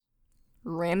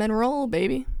Ram and roll,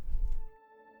 baby.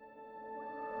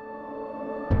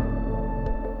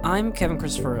 I'm Kevin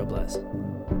Christopher Robles.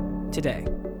 Today,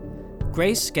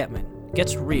 Grace Getman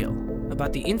gets real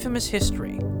about the infamous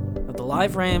history of the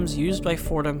live rams used by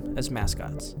Fordham as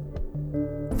mascots.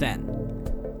 Then,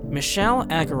 Michelle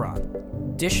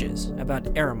Agaron dishes about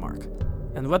Aramark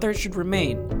and whether it should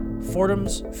remain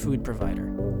Fordham's food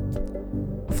provider.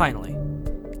 Finally,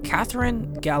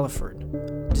 Catherine Galliford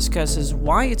discusses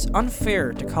why it's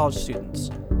unfair to college students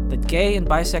that gay and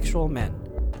bisexual men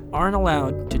aren't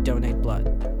allowed to donate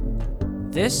blood.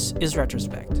 This is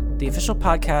Retrospect, the official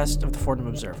podcast of the Fordham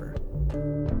Observer.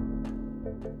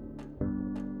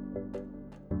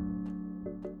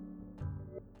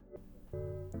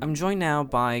 I'm joined now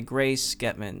by Grace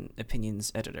Getman,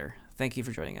 Opinions Editor. Thank you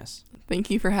for joining us. Thank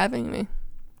you for having me.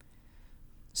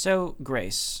 So,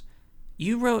 Grace,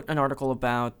 you wrote an article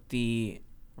about the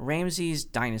Ramses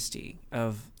dynasty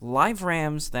of live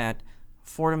rams that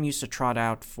Fordham used to trot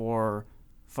out for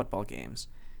football games.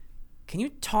 Can you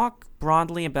talk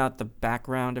broadly about the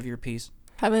background of your piece?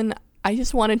 Kevin, I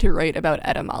just wanted to write about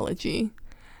etymology.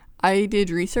 I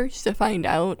did research to find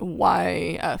out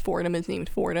why Fordham is named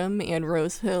Fordham and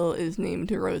Rose Hill is named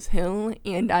Rose Hill,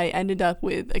 and I ended up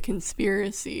with a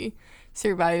conspiracy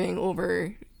surviving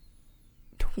over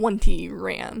 20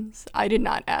 rams. I did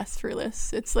not ask for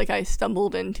this. It's like I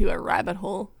stumbled into a rabbit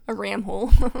hole, a ram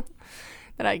hole,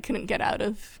 that I couldn't get out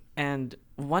of. And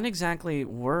what exactly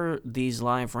were these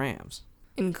live rams?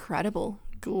 Incredible,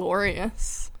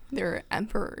 glorious. They're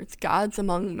emperors, gods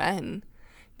among men.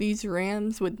 These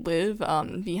rams would live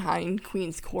behind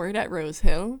Queen's Court at Rose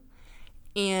Hill,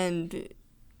 and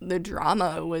the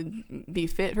drama would be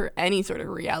fit for any sort of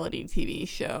reality TV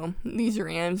show. These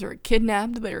rams were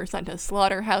kidnapped, they were sent to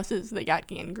slaughterhouses, they got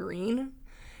gangrene.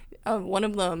 One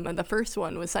of them, the first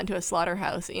one, was sent to a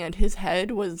slaughterhouse, and his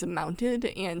head was mounted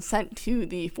and sent to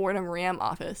the Fordham Ram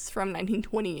office from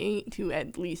 1928 to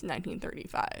at least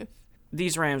 1935.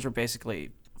 These rams were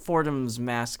basically Fordham's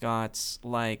mascots,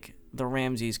 like the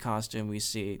Ramses costume we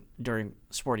see during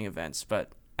sporting events,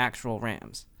 but actual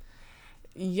rams.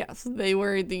 Yes, they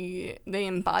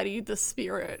embodied the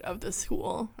spirit of the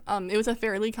school. It was a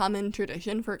fairly common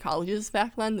tradition for colleges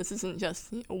back then. This isn't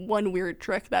just one weird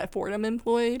trick that Fordham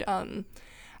employed.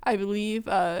 I believe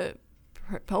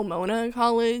Pomona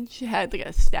College had like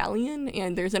a stallion,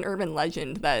 and there's an urban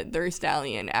legend that their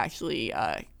stallion actually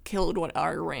killed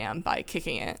our ram by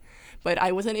kicking it. But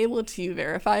I wasn't able to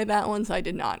verify that one, so I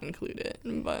did not include it.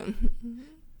 But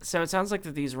So it sounds like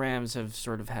that these rams have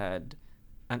sort of had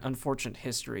an unfortunate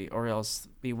history, or else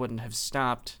we wouldn't have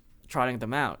stopped trotting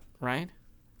them out, right?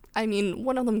 I mean,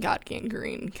 one of them got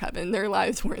gangrene, Kevin. Their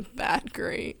lives weren't that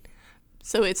great.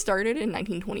 So it started in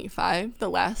 1925. The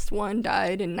last one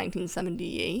died in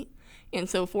 1978. And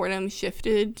so Fordham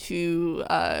shifted to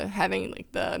having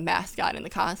like the mascot in the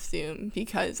costume,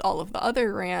 because all of the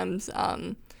other rams,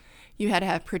 you had to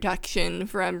have protection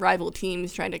from rival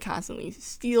teams trying to constantly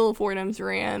steal Fordham's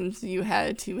rams. You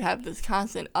had to have this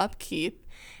constant upkeep.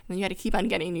 And you had to keep on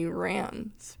getting new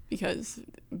rams because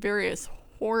various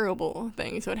horrible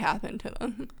things would happen to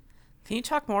them. Can you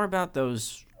talk more about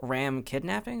those ram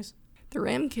kidnappings? The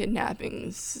ram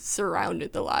kidnappings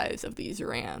surrounded the lives of these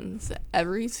rams.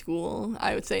 Every school,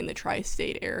 I would say in the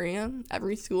tri-state area,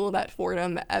 every school that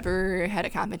Fordham ever had a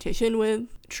competition with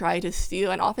tried to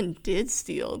steal, and often did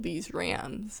steal, these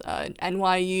rams.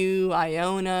 NYU,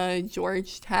 Iona,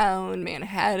 Georgetown,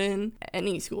 Manhattan,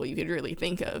 any school you could really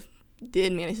think of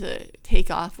did manage to take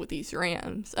off with these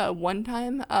rams. One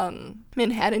time,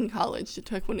 Manhattan College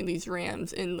took one of these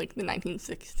rams in like the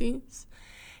 1960s,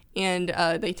 and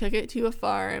they took it to a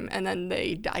farm, and then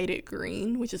they dyed it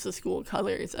green, which is the school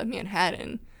colors of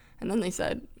Manhattan. And then they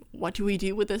said, "What do we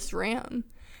do with this ram?"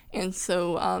 And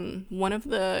so one of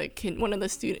the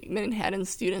Manhattan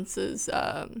students'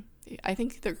 I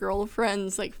think their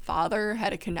girlfriend's like father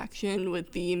had a connection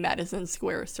with the Madison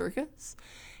Square Circus.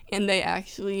 And they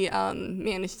actually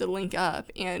managed to link up,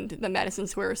 and the Madison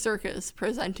Square Circus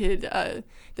presented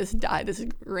this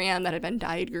ram that had been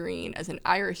dyed green as an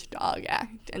Irish dog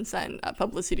act, and sent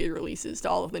publicity releases to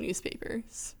all of the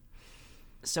newspapers.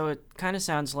 So it kind of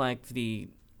sounds like the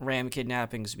ram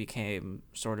kidnappings became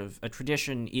sort of a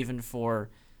tradition even for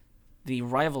the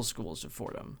rival schools of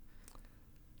Fordham.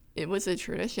 It was a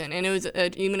tradition, and it was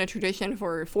even a tradition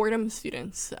for Fordham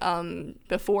students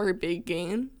before big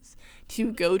games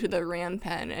to go to the ram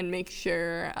pen and make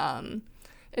sure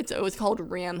it was called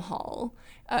Ram Hall,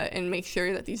 and make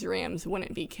sure that these rams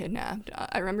wouldn't be kidnapped.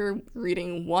 I remember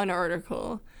reading one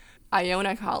article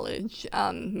Iona College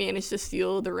managed to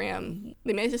steal the Ram.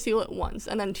 They managed to steal it once,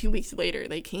 and then 2 weeks later,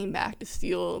 they came back to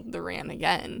steal the Ram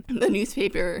again. The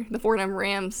newspaper, the Fordham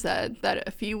Ram, said that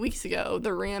a few weeks ago,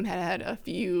 the Ram had had a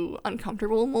few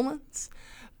uncomfortable moments,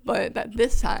 but that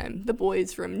this time, the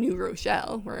boys from New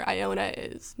Rochelle, where Iona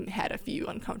is, had a few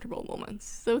uncomfortable moments.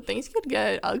 So things could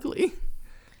get ugly.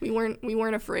 We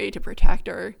weren't afraid to protect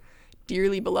our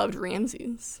dearly beloved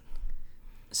Ramses.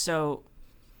 So,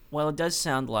 well, it does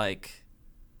sound like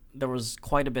there was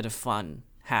quite a bit of fun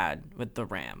had with the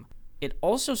Ram. It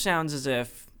also sounds as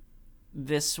if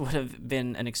this would have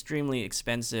been an extremely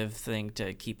expensive thing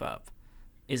to keep up.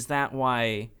 Is that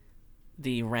why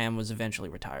the Ram was eventually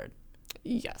retired?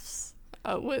 Yes.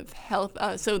 With health,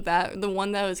 so that the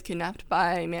one that was kidnapped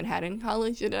by Manhattan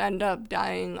College, it ended up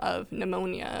dying of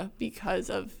pneumonia because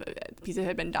it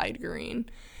had been dyed green.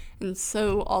 And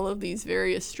so all of these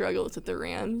various struggles that the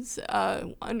Rams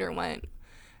underwent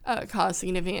caused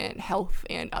significant health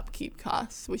and upkeep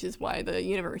costs, which is why the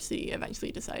university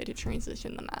eventually decided to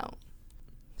transition them out.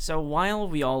 So while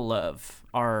we all love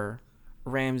our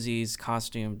Ramses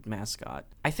costumed mascot,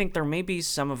 I think there may be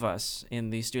some of us in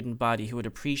the student body who would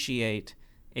appreciate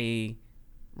a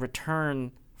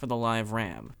return for the live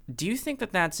Ram. Do you think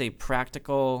that that's a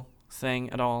practical thing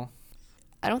at all?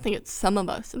 I don't think it's some of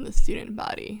us in the student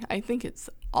body. I think it's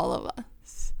all of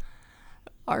us.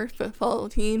 Our football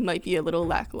team might be a little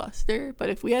lackluster, but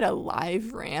if we had a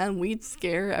live Ram, we'd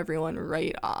scare everyone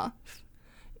right off.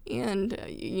 And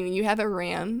you have a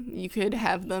Ram, you could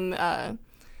have them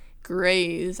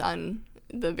graze on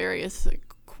the various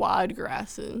quad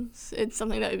grasses. It's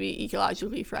something that would be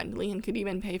ecologically friendly and could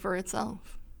even pay for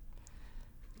itself.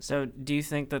 So do you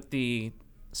think that the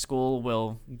school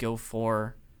will go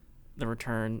for the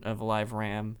return of a live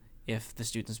Ram if the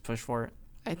students push for it?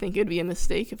 I think it would be a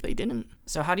mistake if they didn't.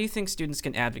 So how do you think students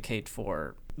can advocate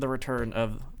for the return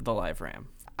of the live Ram?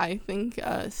 I think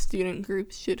student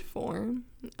groups should form.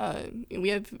 We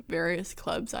have various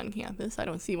clubs on campus. I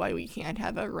don't see why we can't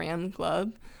have a Ram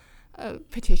club.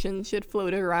 Petitions should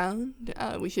float around.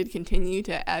 We should continue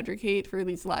to advocate for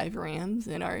these live Rams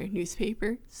in our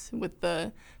newspapers, with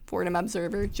the Fordham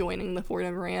Observer joining the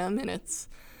Fordham Ram in its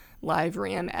live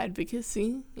Ram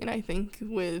advocacy. And I think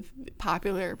with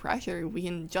popular pressure,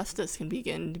 justice can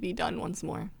begin to be done once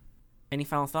more. Any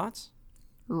final thoughts?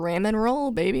 Ram and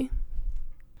roll, baby.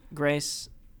 Grace,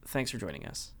 thanks for joining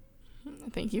us.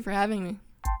 Thank you for having me.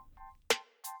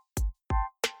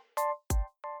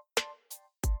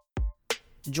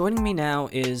 Joining me now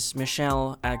is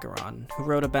Michelle Agaron, who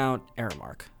wrote about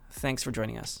Aramark. Thanks for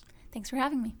joining us. Thanks for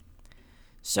having me.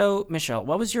 So, Michelle,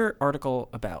 what was your article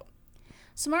about?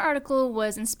 So my article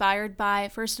was inspired by,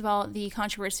 first of all, the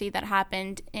controversy that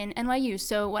happened in NYU.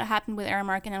 So what happened with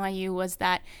Aramark and NYU was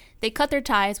that they cut their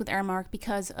ties with Aramark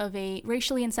because of a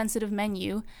racially insensitive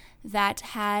menu that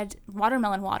had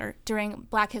watermelon water during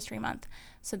Black History Month.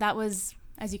 So that was,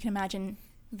 as you can imagine,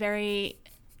 very,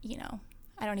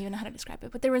 I don't even know how to describe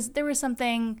it, but there was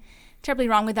something terribly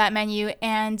wrong with that menu,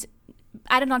 and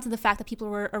added on to the fact that people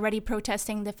were already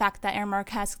protesting the fact that Aramark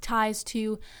has ties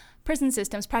to prison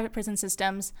systems, private prison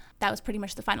systems. That was pretty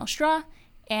much the final straw,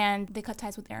 and they cut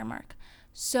ties with Aramark.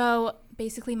 So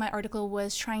basically my article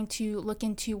was trying to look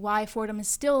into why Fordham is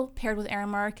still paired with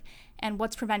Aramark and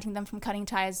what's preventing them from cutting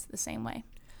ties the same way.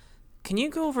 Can you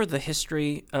go over the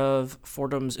history of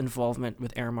Fordham's involvement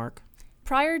with Aramark?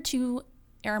 Prior to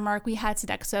Aramark, we had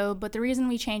Sodexo, but the reason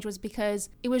we changed was because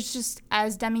it was just,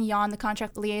 as Demi Yon, the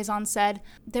contract liaison, said,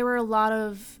 there were a lot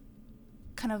of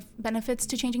kind of benefits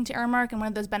to changing to Aramark, and one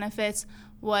of those benefits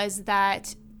was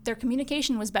that their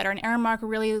communication was better, and Aramark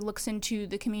really looks into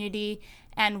the community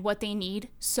and what they need.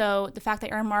 So the fact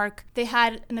that Aramark, they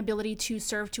had an ability to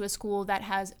serve to a school that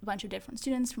has a bunch of different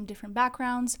students from different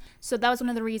backgrounds. So that was one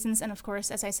of the reasons, and of course,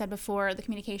 as I said before, the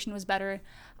communication was better.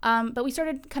 But we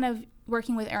started kind of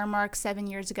working with Aramark 7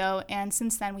 years ago, and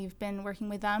since then we've been working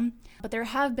with them. But there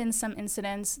have been some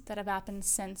incidents that have happened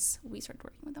since we started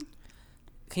working with them.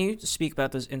 Can you speak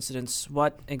about those incidents?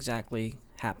 What exactly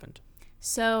happened?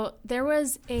 So there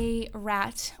was a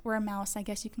rat, or a mouse, I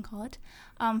guess you can call it,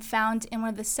 found in one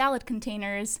of the salad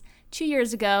containers 2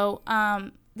 years ago.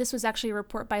 This was actually a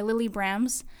report by Lily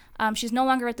Brams. She's no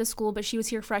longer at the school, but she was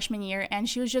here freshman year, and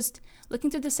she was just looking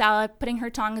through the salad, putting her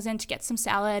tongs in to get some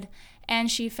salad,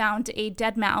 and she found a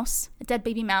dead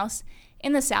baby mouse,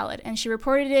 in the salad, and she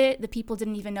reported it. The people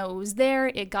didn't even know it was there.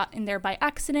 It got in there by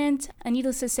accident, and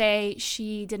needless to say,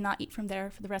 she did not eat from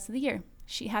there for the rest of the year.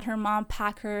 She had her mom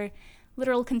pack her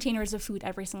literal containers of food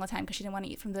every single time because she didn't want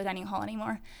to eat from the dining hall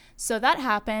anymore. So that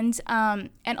happened.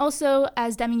 And also,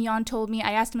 as Demignon told me,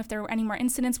 I asked him if there were any more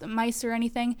incidents with mice or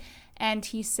anything, and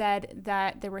he said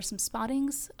that there were some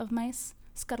spottings of mice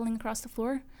scuttling across the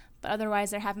floor, but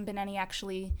otherwise there haven't been any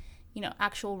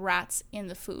actual rats in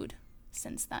the food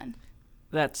since then.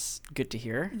 That's good to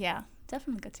hear. Yeah,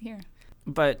 definitely good to hear.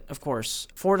 But, of course,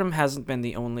 Fordham hasn't been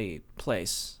the only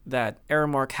place that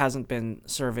Aramark hasn't been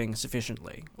serving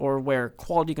sufficiently, or where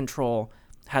quality control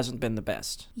hasn't been the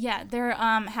best. Yeah, there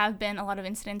have been a lot of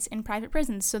incidents in private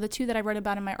prisons. So the two that I wrote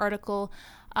about in my article,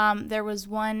 there was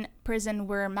one prison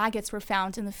where maggots were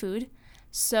found in the food.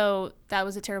 So that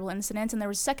was a terrible incident. And there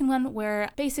was a second one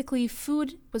where basically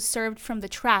food was served from the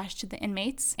trash to the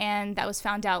inmates, and that was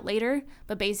found out later.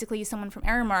 But basically someone from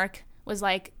Aramark was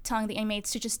like telling the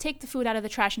inmates to just take the food out of the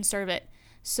trash and serve it.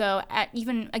 So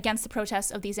even against the protests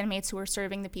of these inmates who were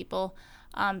serving the people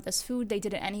this food, they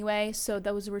did it anyway. So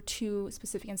those were two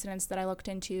specific incidents that I looked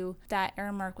into that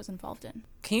Aramark was involved in.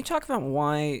 Can you talk about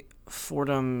why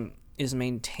Fordham is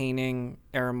maintaining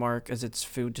Aramark as its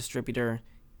food distributor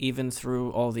even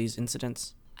through all these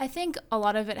incidents? I think a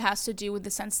lot of it has to do with the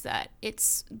sense that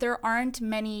there aren't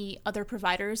many other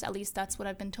providers, at least that's what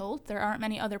I've been told. There aren't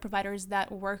many other providers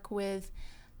that work with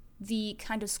the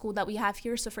kind of school that we have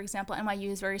here. So for example, NYU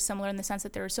is very similar in the sense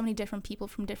that there are so many different people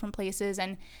from different places,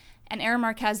 and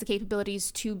Aramark has the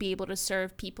capabilities to be able to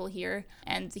serve people here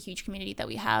and the huge community that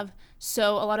we have.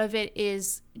 So a lot of it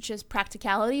is just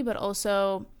practicality, but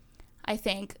also I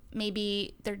think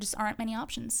maybe there just aren't many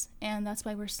options, and that's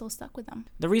why we're still stuck with them.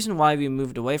 The reason why we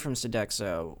moved away from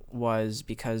Sodexo was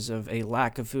because of a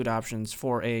lack of food options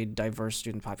for a diverse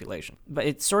student population. But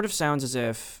it sort of sounds as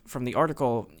if, from the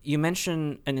article, you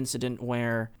mention an incident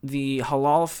where the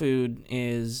halal food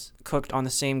is cooked on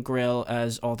the same grill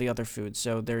as all the other foods,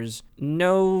 so there's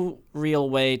no real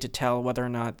way to tell whether or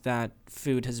not that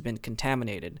food has been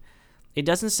contaminated. It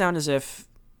doesn't sound as if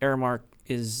Aramark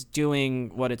is doing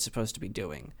what it's supposed to be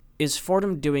doing. Is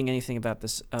Fordham doing anything about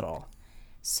this at all?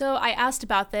 So I asked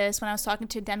about this when I was talking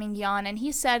to Demignon, and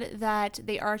he said that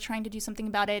they are trying to do something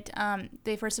about it.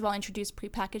 They first of all introduced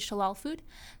prepackaged halal food,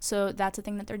 so that's a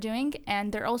thing that they're doing.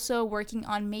 And they're also working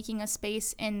on making a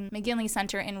space in McGinley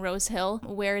Center in Rose Hill,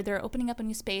 where they're opening up a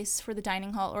new space for the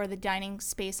dining hall or the dining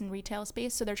space and retail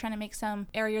space. So they're trying to make some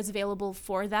areas available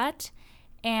for that.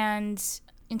 And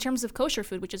in terms of kosher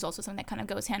food, which is also something that kind of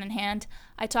goes hand in hand,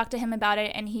 I talked to him about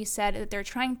it, and he said that they're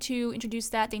trying to introduce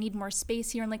that. They need more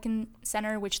space here in Lincoln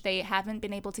Center, which they haven't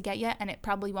been able to get yet, and it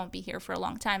probably won't be here for a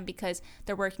long time because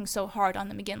they're working so hard on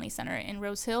the McGinley Center in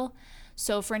Rose Hill.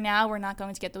 So for now, we're not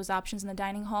going to get those options in the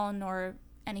dining hall nor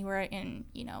anywhere in,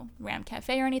 Ram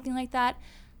Cafe or anything like that.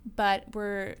 But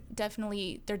they're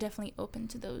definitely open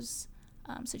to those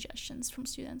suggestions from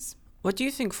students. What do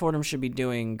you think Fordham should be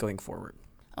doing going forward?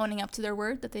 Owning up to their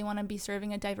word that they want to be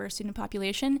serving a diverse student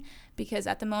population, because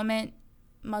at the moment,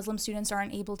 Muslim students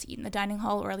aren't able to eat in the dining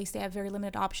hall, or at least they have very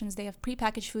limited options. They have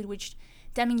prepackaged food, which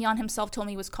Demignon himself told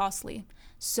me was costly.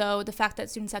 So the fact that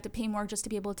students have to pay more just to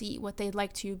be able to eat what they'd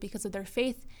like to because of their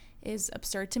faith is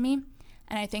absurd to me.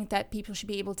 And I think that people should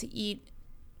be able to eat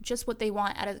just what they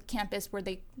want at a campus where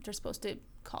they're supposed to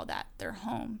call that their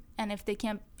home. And if they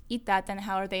can't eat that, then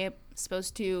how are they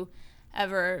supposed to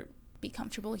ever be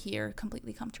comfortable here,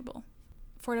 completely comfortable?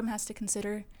 Fordham has to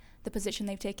consider the position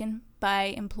they've taken by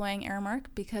employing Aramark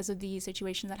because of the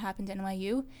situation that happened at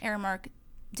NYU. Aramark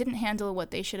didn't handle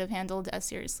what they should have handled as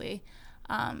seriously.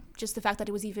 Just the fact that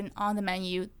it was even on the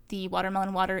menu, the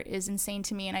watermelon water, is insane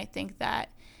to me, and I think that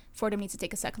Fordham needs to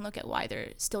take a second look at why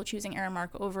they're still choosing Aramark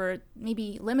over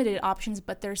maybe limited options,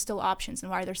 but there's still options, and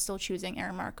why they're still choosing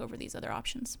Aramark over these other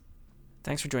options.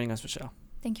 Thanks for joining us, Michelle.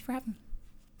 Thank you for having me.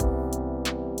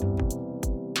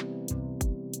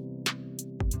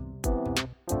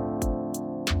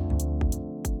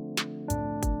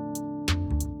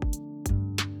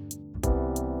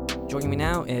 Joining me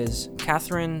now is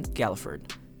Catherine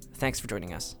Galliford. Thanks for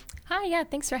joining us. Hi, yeah,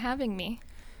 thanks for having me.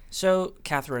 So,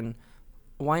 Catherine,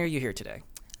 why are you here today?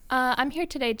 I'm here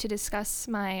today to discuss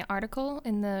my article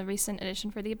in the recent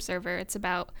edition for The Observer. It's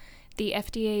about the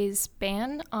FDA's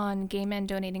ban on gay men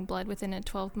donating blood within a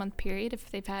 12-month period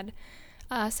if they've had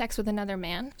sex with another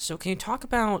man. So can you talk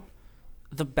about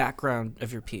the background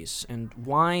of your piece and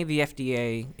why the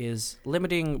FDA is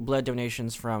limiting blood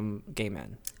donations from gay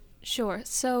men? Sure.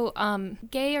 So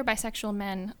gay or bisexual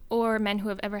men, or men who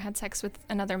have ever had sex with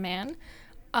another man,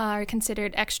 are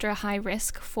considered extra high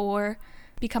risk for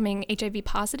becoming HIV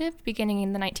positive beginning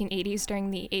in the 1980s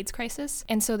during the AIDS crisis.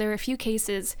 And so there are a few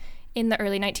cases in the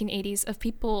early 1980s of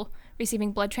people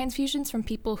receiving blood transfusions from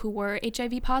people who were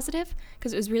HIV positive,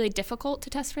 because it was really difficult to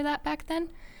test for that back then.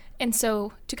 And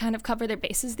so to kind of cover their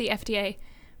bases, the FDA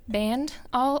banned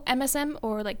all MSM,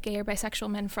 or like gay or bisexual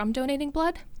men, from donating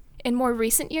blood. In more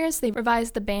recent years, they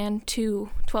revised the ban to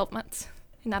 12 months,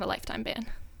 and not a lifetime ban.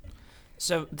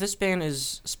 So this ban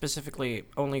is specifically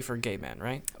only for gay men,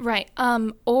 right? Right.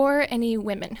 Or any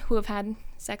women who have had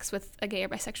sex with a gay or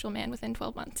bisexual man within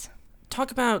 12 months.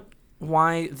 Talk about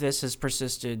why this has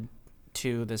persisted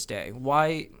to this day.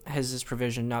 Why has this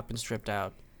provision not been stripped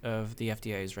out of the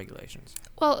FDA's regulations?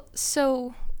 Well,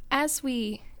 so as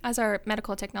our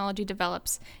medical technology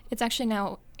develops, it's actually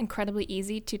now incredibly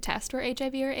easy to test for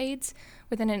HIV or AIDS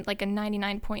within a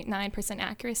 99.9%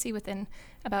 accuracy within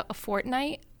about a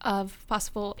fortnight of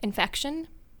possible infection.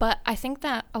 But I think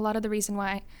that a lot of the reason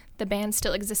why the ban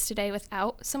still exists today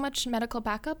without so much medical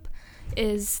backup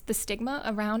is the stigma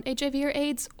around HIV or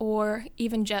AIDS, or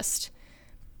even just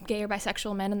gay or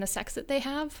bisexual men and the sex that they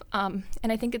have. And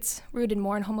I think it's rooted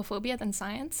more in homophobia than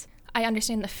science. I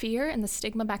understand the fear and the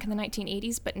stigma back in the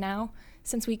 1980s, but now,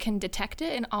 since we can detect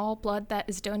it and all blood that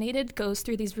is donated goes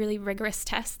through these really rigorous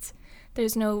tests,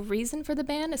 there's no reason for the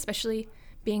ban, especially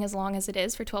being as long as it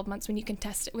is for 12 months when you can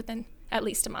test it within at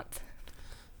least a month.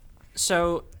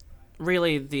 So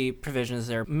really the provision is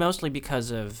there mostly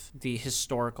because of the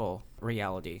historical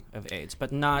reality of AIDS,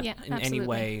 but not in absolutely. any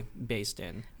way based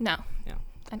in. No, Yeah.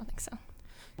 I don't think so.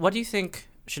 What do you think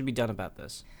should be done about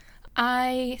this?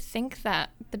 I think that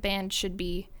the ban should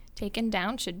be taken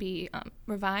down, should be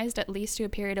revised at least to a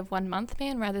period of 1 month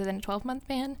ban rather than a 12-month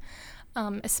ban,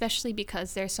 especially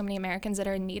because there's so many Americans that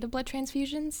are in need of blood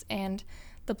transfusions, and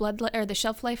the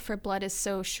shelf life for blood is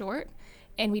so short,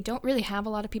 and we don't really have a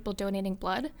lot of people donating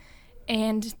blood.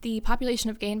 And the population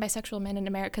of gay and bisexual men in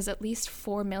America is at least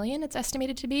 4 million, it's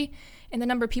estimated to be, and the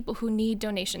number of people who need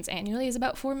donations annually is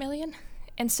about 4 million.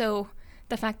 And so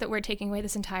the fact that we're taking away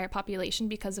this entire population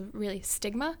because of really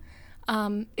stigma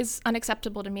is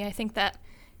unacceptable to me. I think that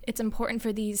it's important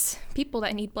for these people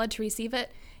that need blood to receive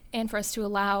it, and for us to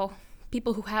allow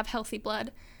people who have healthy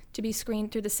blood to be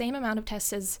screened through the same amount of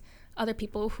tests as other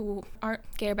people who aren't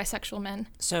gay or bisexual men.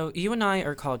 So you and I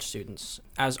are college students,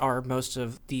 as are most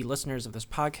of the listeners of this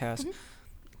podcast. Mm-hmm.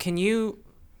 Can you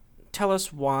tell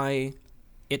us why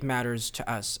it matters to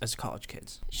us as college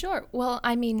kids? Sure. Well,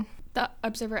 I mean, the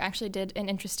Observer actually did an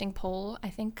interesting poll, I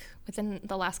think, within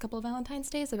the last couple of Valentine's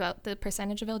Days about the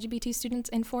percentage of LGBT students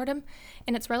in Fordham,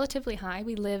 and it's relatively high.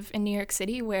 We live in New York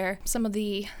City, where some of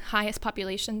the highest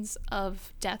populations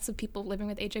of deaths of people living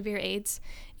with HIV or AIDS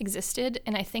existed,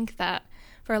 and I think that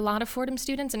for a lot of Fordham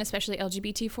students, and especially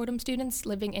LGBT Fordham students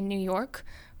living in New York,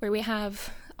 where we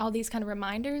have all these kind of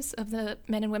reminders of the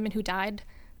men and women who died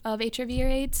of HIV or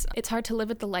AIDS, it's hard to live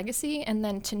with the legacy, and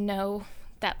then to know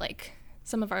that, like,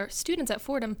 some of our students at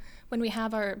Fordham, when we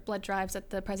have our blood drives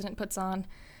that the president puts on,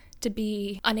 to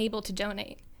be unable to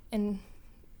donate. And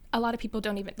a lot of people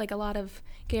don't even, a lot of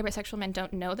gay or bisexual men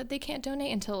don't know that they can't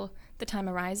donate until the time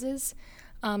arises.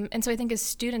 And so I think as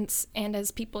students and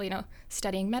as people,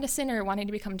 studying medicine or wanting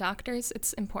to become doctors,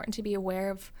 it's important to be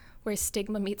aware of where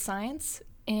stigma meets science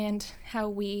and how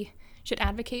we should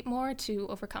advocate more to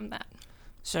overcome that.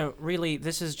 So really,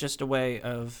 this is just a way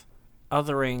of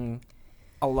othering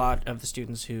a lot of the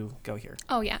students who go here.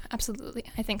 Oh, yeah, absolutely.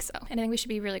 I think so. And I think we should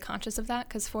be really conscious of that,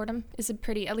 because Fordham is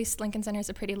at least Lincoln Center is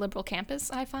a pretty liberal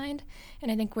campus, I find.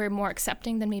 And I think we're more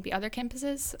accepting than maybe other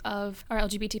campuses of our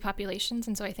LGBT populations.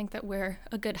 And so I think that we're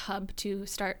a good hub to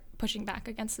start pushing back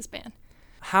against this ban.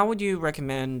 How would you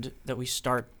recommend that we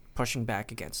start pushing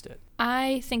back against it?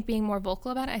 I think being more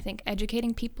vocal about it. I think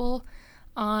educating people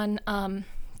on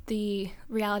the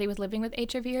reality with living with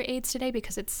HIV or AIDS today,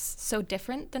 because it's so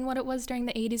different than what it was during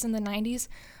the 80s and the 90s,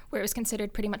 where it was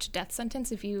considered pretty much a death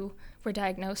sentence if you were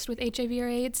diagnosed with HIV or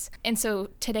AIDS. And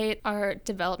so today our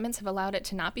developments have allowed it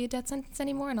to not be a death sentence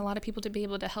anymore, and a lot of people to be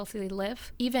able to healthily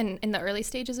live. Even in the early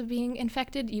stages of being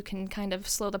infected, you can kind of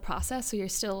slow the process so you're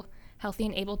still healthy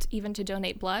and able to even to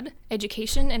donate blood.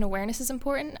 Education and awareness is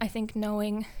important. I think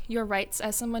knowing your rights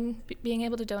as someone being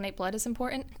able to donate blood is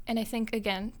important. And I think,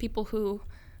 again, people who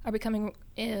are becoming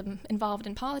involved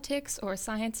in politics or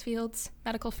science fields,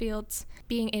 medical fields,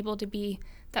 being able to be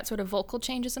that sort of vocal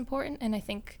change is important. And I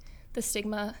think the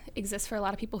stigma exists for a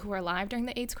lot of people who are alive during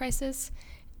the AIDS crisis,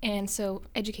 and so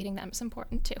educating them is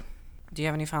important too. Do you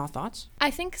have any final thoughts? I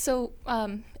think so.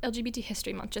 LGBT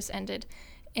History Month just ended,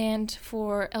 and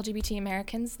for LGBT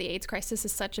Americans, the AIDS crisis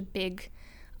is such a big,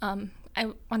 I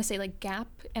want to say, gap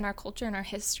in our culture and our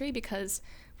history, because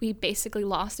we basically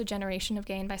lost a generation of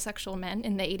gay and bisexual men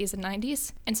in the 80s and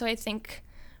 90s. And so I think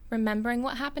remembering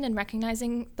what happened and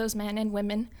recognizing those men and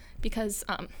women, because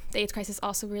the AIDS crisis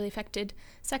also really affected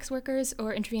sex workers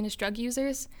or intravenous drug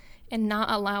users, and not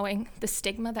allowing the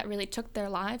stigma that really took their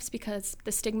lives, because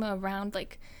the stigma around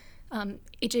like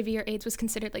HIV or AIDS was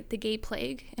considered like the gay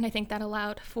plague. And I think that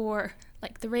allowed for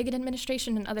like the Reagan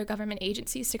administration and other government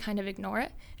agencies to kind of ignore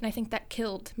it. And I think that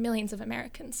killed millions of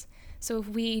Americans. So if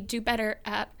we do better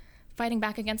at fighting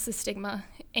back against the stigma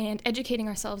and educating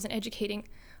ourselves and educating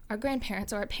our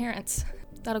grandparents or our parents,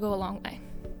 that'll go a long way.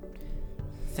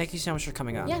 Thank you so much for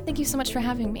coming on. Yeah, thank you so much for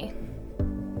having me.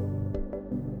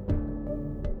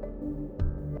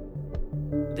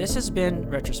 This has been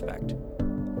Retrospect.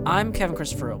 I'm Kevin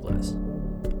Christopher Robles.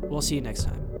 We'll see you next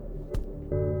time.